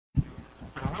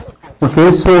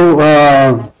Okay, so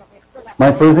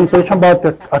my presentation about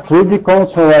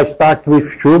acrylicon, so I start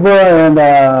with sugar, and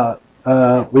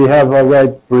we have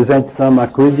already presented some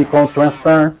acrylicon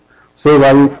transparent, so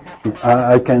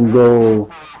I can go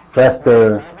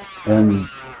faster and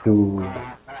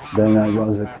than I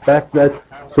was expected.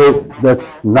 So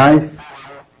that's nice.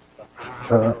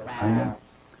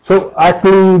 So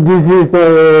actually, this is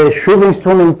the sugar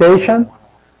instrumentation.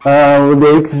 With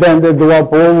the X-band dual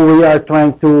pole, we are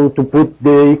trying to put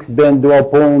the X-band dual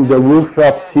pole on the roof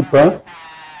of CPAN.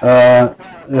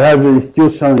 We have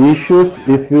still some issues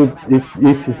if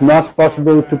it's not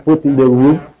possible to put in the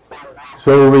roof.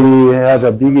 So we have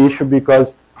a big issue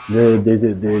because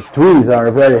the trees are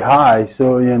very high,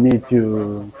 so you need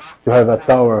to have a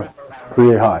tower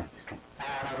pretty high.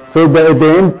 So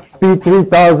the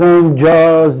MP3000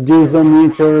 JAWS diesel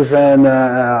meters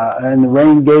and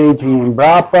rain gauge in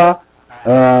Brapa,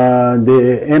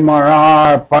 the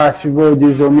MRR passive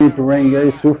diesel meter rain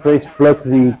gauge surface flux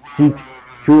in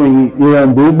T2 in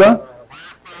Iranduba.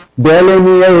 The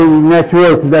LMA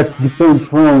networks that depend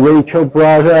from Rachel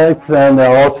projects, and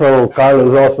also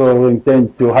Carlos also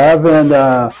intends to have, and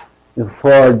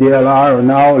for DLR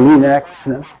now Linux.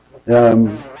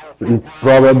 It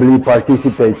probably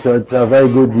participates, so it's a very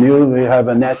good news. We have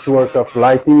a network of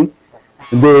lighting.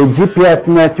 The GPS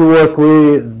network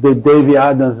with the Davy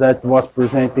Adams that was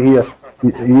presented here,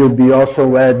 will be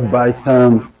also added by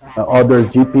some other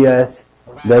GPS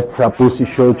that's supposed to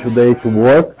show today to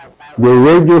work. The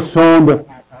radio sound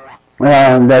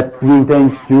that we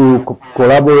intend to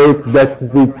collaborate, that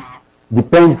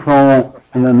depends from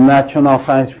the National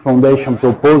Science Foundation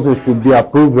proposal to be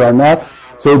approved or not.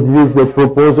 So this is the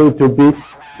proposal to be,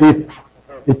 if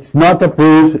it's not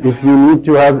approved, if you need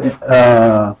to have,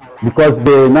 because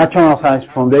the National Science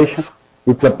Foundation,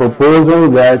 it's a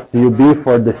proposal that will be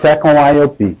for the second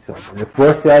IOP. So the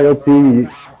first IOP,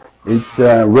 it's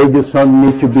radio sound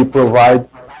need to be provided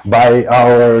by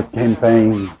our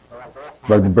campaign,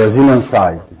 by the Brazilian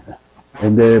side.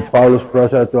 And the Paulus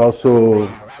project also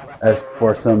asked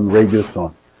for some radio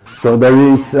sound. So there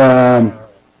is,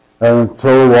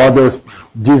 so others,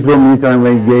 diesel meter and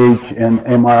rain gauge and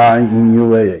MRI in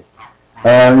UAA.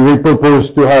 We propose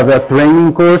to have a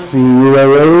training course in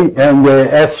UAA and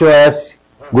the SOS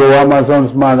Go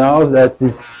Amazon's Manaus, that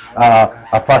is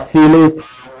a facility,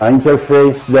 an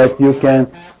interface that you can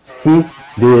see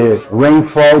the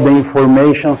rainfall, the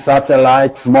information,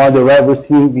 satellite, model,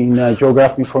 everything in a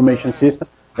geographic information system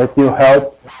that will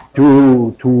help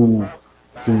to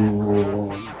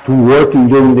working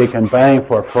during the campaign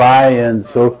for fly and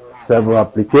so several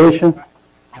applications.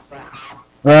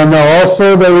 And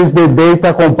also there is the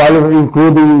data compiler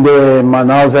including the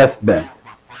Manaus S-band.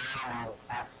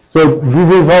 So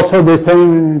this is also the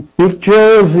same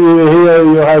pictures. Here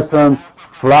you have some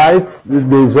flights,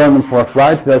 the zone for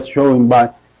flights that's shown by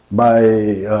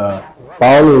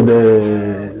Paulo,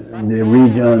 the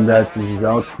region that is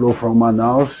outflow from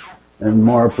Manaus and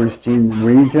more pristine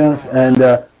regions. And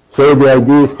so the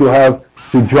idea is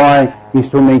to join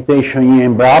instrumentation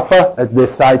in Embrapa at the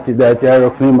site that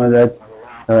Aeroclima that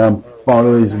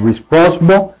Paulo is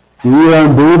responsible.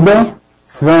 Iranduba,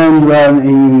 some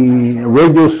in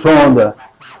radio sonda,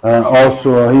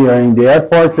 also here in the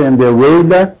airport and the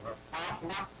radar.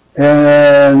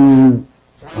 And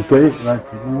okay,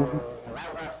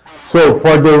 so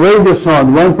for the radio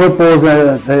sound, one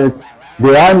proposal, it's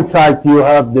the arm site, you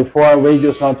have the 4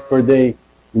 radio sounds per day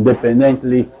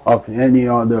independently of any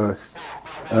others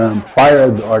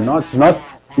fired or not.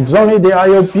 It's only the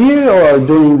IOP or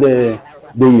during the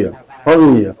year,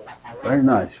 whole year. Very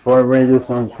nice, 4 radio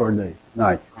sounds per day,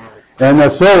 nice.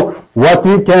 And so what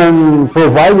we can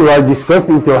provide, we are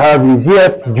discussing to have is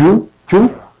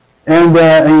EFG2 and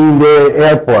in the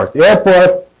airport.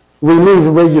 Airport, we use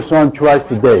radio sound twice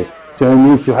a day, so we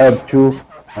need to have 2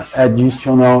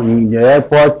 additional in the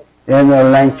airport and a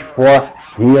length 4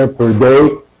 here per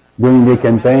day. During the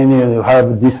campaign, you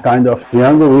have this kind of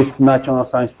triangle with National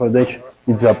Science Foundation.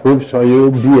 It's approved, so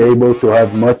you'll be able to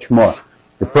have much more.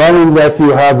 The problem that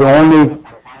you have only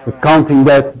counting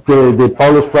that the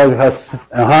Paulus project has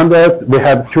 100, we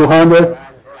have 200.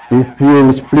 If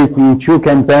you split in 2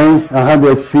 campaigns,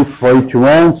 150 for each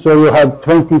one, so you have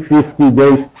 50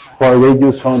 days for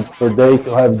radio sounds per day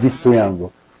to have this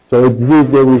triangle. So this is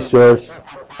the resource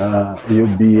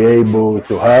you'll be able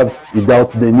to have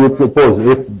without the new proposal.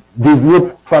 If this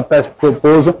new FAPES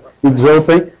proposal is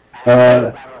open,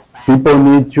 people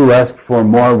need to ask for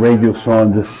more radio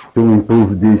sounds to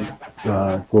improve this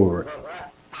coverage.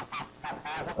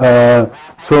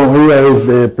 So here is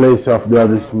the place of the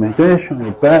other instrumentation,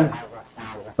 the pass.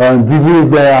 This is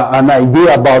an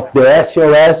idea about the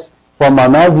SOS for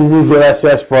Manaus. This is the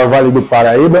SOS for Vale do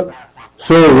Paraíba.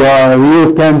 So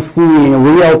you can see in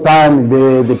real time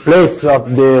the place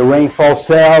of the rainfall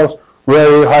cells, where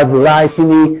you have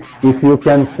lightning. If you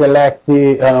can select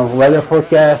the weather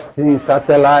forecast in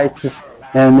satellites,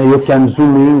 and you can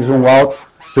zoom in, zoom out.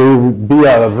 So it will be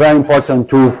a very important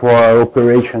tool for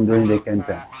operation during the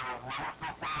campaign.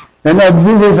 And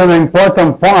this is an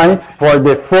important point for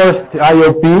the first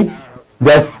IOP,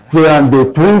 that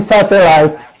the twin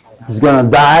satellite is going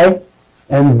to die,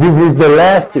 and this is the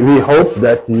last. We hope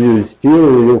that you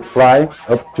still will fly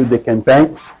up to the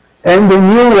campaign, and the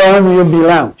new one will be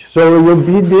launched. So it will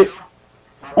be the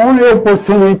only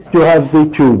opportunity to have the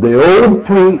two, the old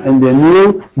twin and the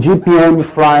new GPM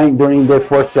flying during the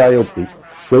first IOP.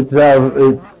 So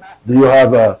you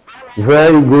have a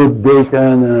very good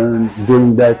data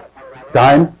during that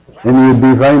time, and it will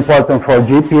be very important for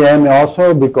GPM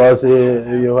also, because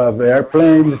you have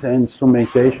airplanes and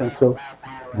instrumentation. So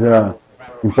it's an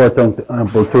important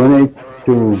opportunity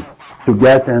to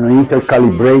get and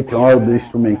intercalibrate all the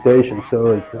instrumentation.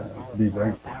 So it's be very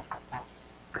important.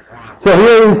 So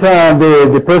here is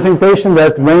the presentation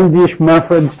that Wendy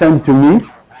Manfred sent to me.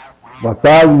 Boa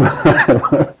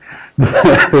tarde.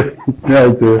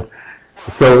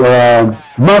 So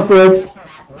Manfred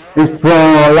is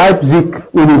from Leipzig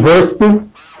University.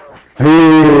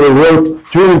 He wrote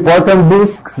two important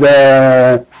books,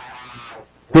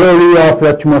 Theory of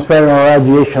Atmospheric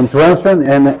Radiation Transfer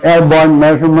and Airborne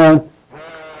Measurements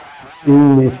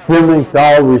in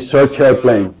Experimental Research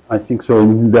Airplane. I think so.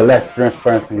 In the last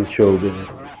transparency he showed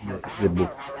the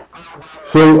book.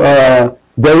 So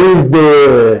there is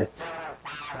the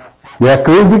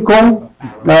acrylicon.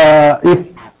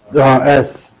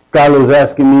 As Carlos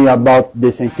asking me about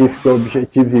the scientific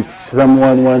objective, if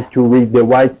someone wants to read the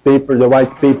white paper,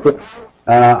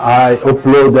 I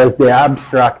upload as the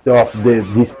abstract of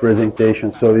this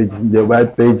presentation. So it's the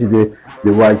web page, the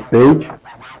white page.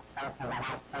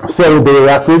 So the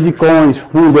acrylicon is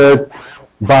funded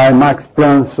by Max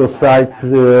Planck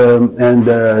Society and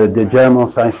the German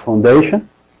Science Foundation.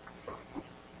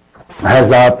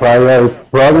 Has a priority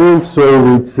program,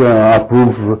 so it's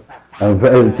approved.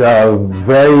 It's a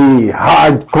very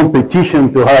hard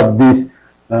competition to have this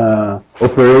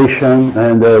operation,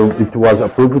 and it was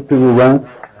approved to run.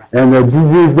 And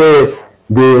this is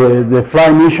the fly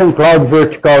mission: cloud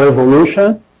vertical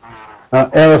evolution,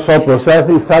 aerosol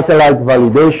processing, satellite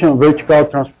validation, vertical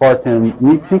transport and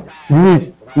mixing. This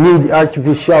is need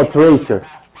artificial tracer,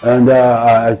 and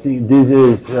I think this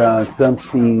is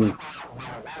something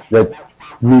that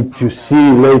need to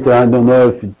see later. I don't know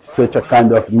if it's such a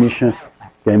kind of mission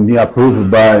can be approved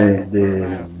by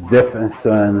the Defense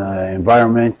and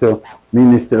Environmental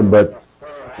Minister,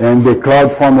 and the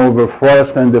cloud form over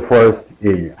forest and the forest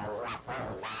area.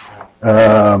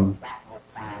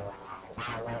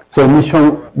 So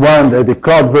mission one, the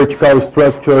cloud vertical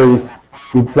structure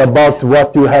it's about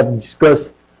what you have discussed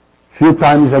a few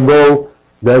times ago,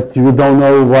 that you don't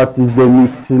know what is the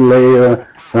mixed layer.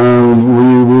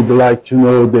 We would like to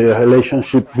know the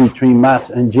relationship between mass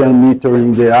and diameter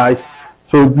in the ice.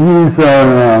 So this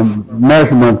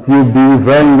measurement will be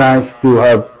very nice to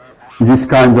have this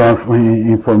kind of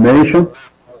information.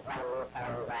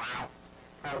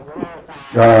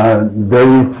 There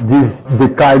is the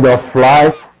kind of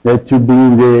fly that will be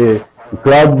in the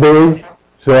cloud base,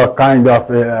 so a kind of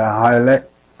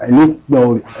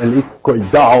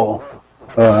helicoidal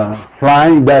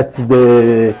flying that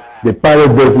the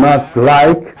pilot does not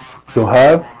like to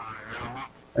have,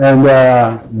 and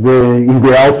in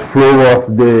the outflow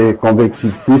of the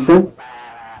convective system.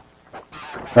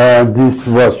 This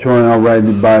was shown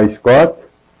already by Scott,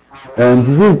 and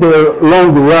this is the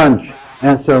long-range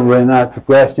answer Renato's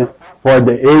question for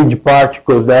the age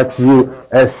particles that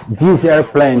as this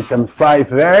airplane can fly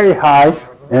very high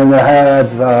and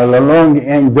have a long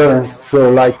endurance,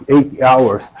 so like 8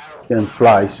 hours can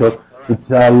fly. So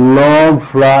it's a long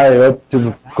fly up to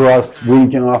the cross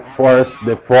region of forest,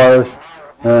 the forest,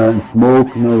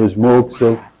 smoke, no smoke.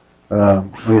 So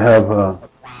we have,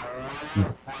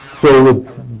 so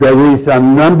there is a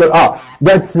number.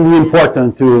 That's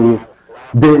important to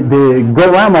the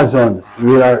Go Amazons.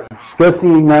 We are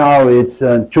discussing now. It's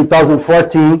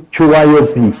 2014 2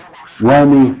 IOP,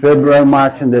 one in February,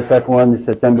 March, and the second one in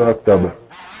September, October.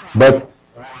 But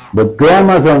Go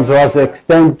Amazons was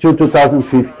extended to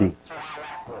 2015.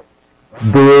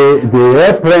 The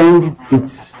airplane,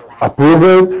 it's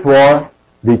approved for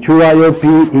the 2 IOP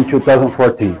in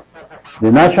 2014.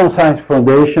 The National Science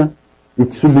Foundation,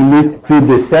 it submitted to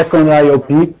the second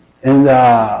IOP in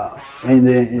the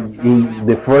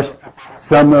first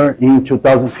summer in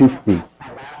 2015.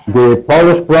 The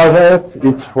Paulus project,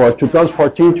 it's for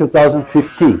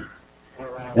 2014-2015.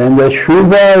 And the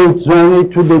Shuva, it's only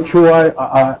to the two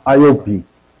IOP.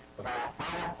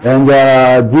 And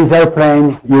this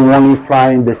airplane, you only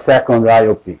fly in the second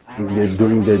IOP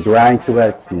during the dry to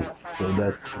wet season. So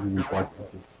that's important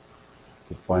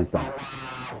to point out.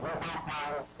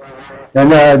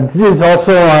 And this is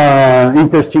also an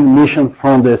interesting mission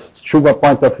from the Shuva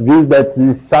point of view, that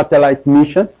this satellite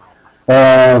mission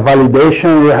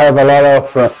validation. We have a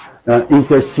lot of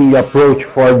interesting approach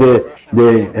for the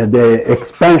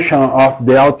expansion of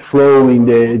the outflow in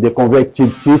the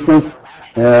convective systems.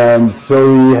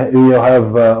 So we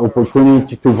have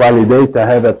opportunity to validate. I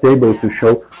have a table to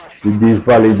show this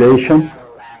validation.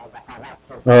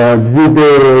 This is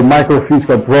the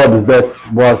microphysical probes that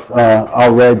was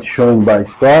already shown by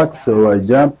Scott, so I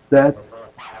jumped that.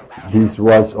 This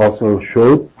was also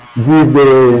shown. This is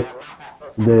the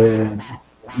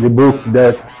book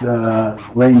that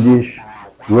Wendish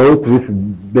wrote with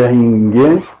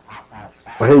Berenguer.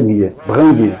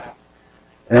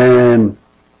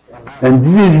 And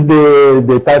this is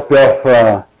the type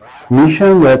of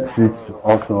mission that it's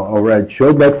also already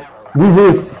shown. But this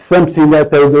is something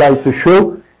that I would like to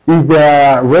show, is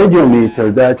the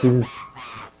radiometer, that is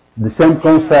the same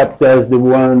concept as the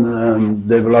one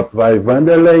developed by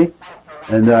Vanderlei,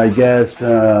 and I guess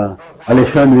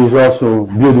Alexandre is also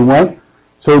building one.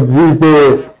 So this is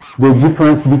the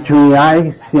difference between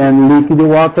ice and liquid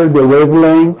water, the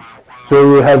wavelength.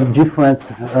 So we have different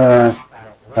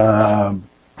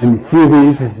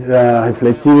emissivity,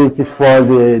 reflectivity for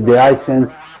the ice and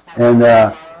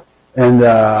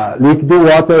liquid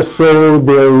water, so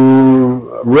the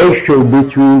ratio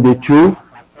between the two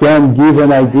can give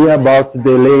an idea about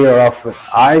the layer of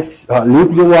ice,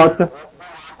 liquid water,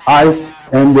 ice,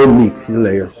 and the mixed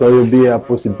layer. So it will be a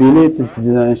possibility. This is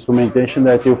an instrumentation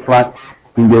that you fly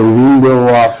in the window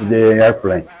of the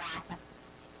airplane.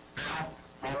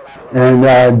 And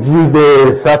this is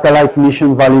the satellite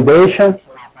mission validation.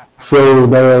 So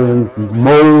the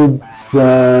modes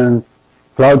and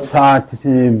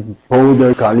CloudSat,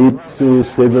 Polder, Calypso,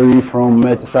 Savory from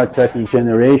Meteosat second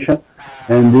generation.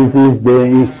 And this is the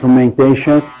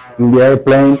instrumentation in the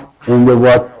airplane and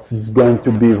what is going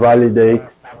to be validated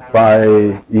by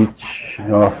each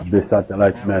of the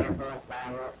satellite measurements.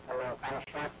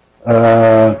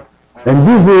 And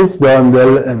this is I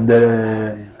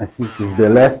think is the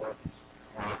last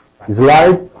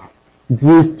slide. This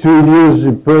is to use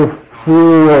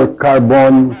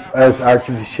perfluorocarbon as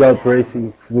artificial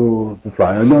tracing to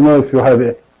fly. I don't know if you have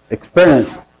experience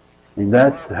in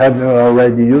that. Have you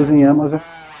already using Amazon?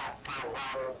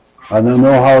 I don't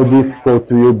know how difficult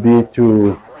it will be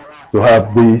to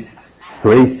have this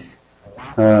trace,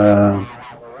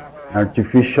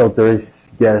 artificial trace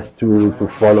gas to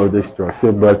follow the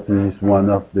structure, but this is one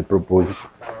of the proposed.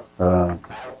 So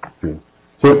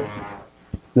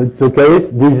that's okay.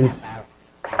 This is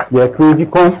the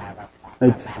Acridicon.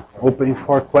 It's open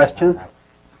for questions.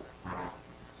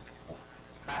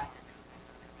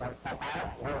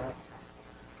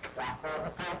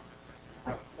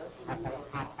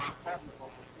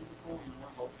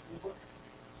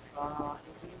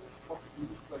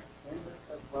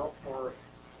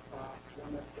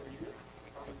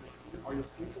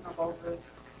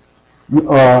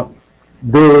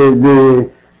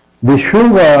 The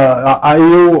Shuva, I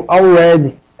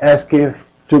already asked if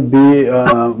to be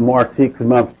more 6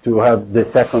 months to have the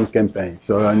second campaign.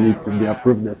 So I need to be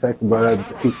approved the second, but I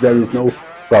think there is no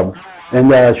problem.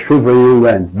 And Shuva will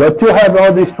end. But you have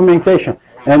all the instrumentation.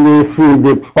 And if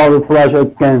the Power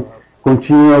project can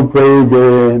continue pay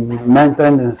the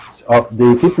maintenance of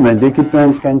the equipment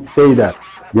can stay there.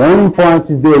 The only point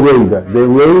is the radar. The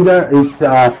radar is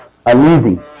a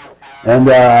leasing. And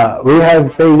we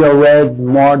have paid already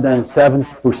more than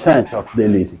 70% of the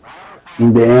leasing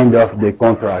in the end of the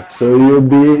contract. So you'll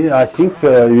be, I think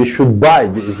you should buy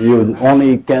this. You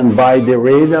only can buy the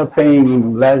radar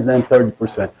paying less than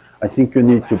 30%. I think you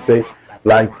need to pay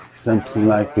like something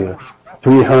like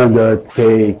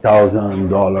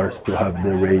 $300,000 to have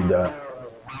the radar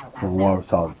from our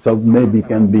side. So maybe it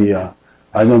can be, I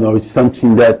don't know, it's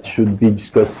something that should be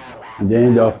discussed at the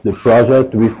end of the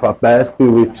project with a PASP,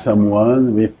 with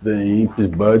someone, with the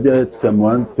increased budget,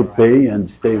 someone to pay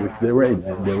and stay with the rate,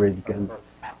 and the rate can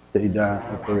stay there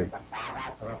operating.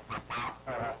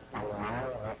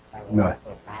 No.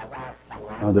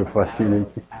 Other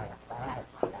facility.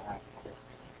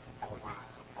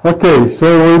 Okay,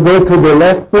 so we go to the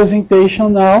last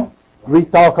presentation now. We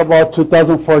talk about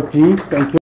 2014.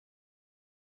 Thank you.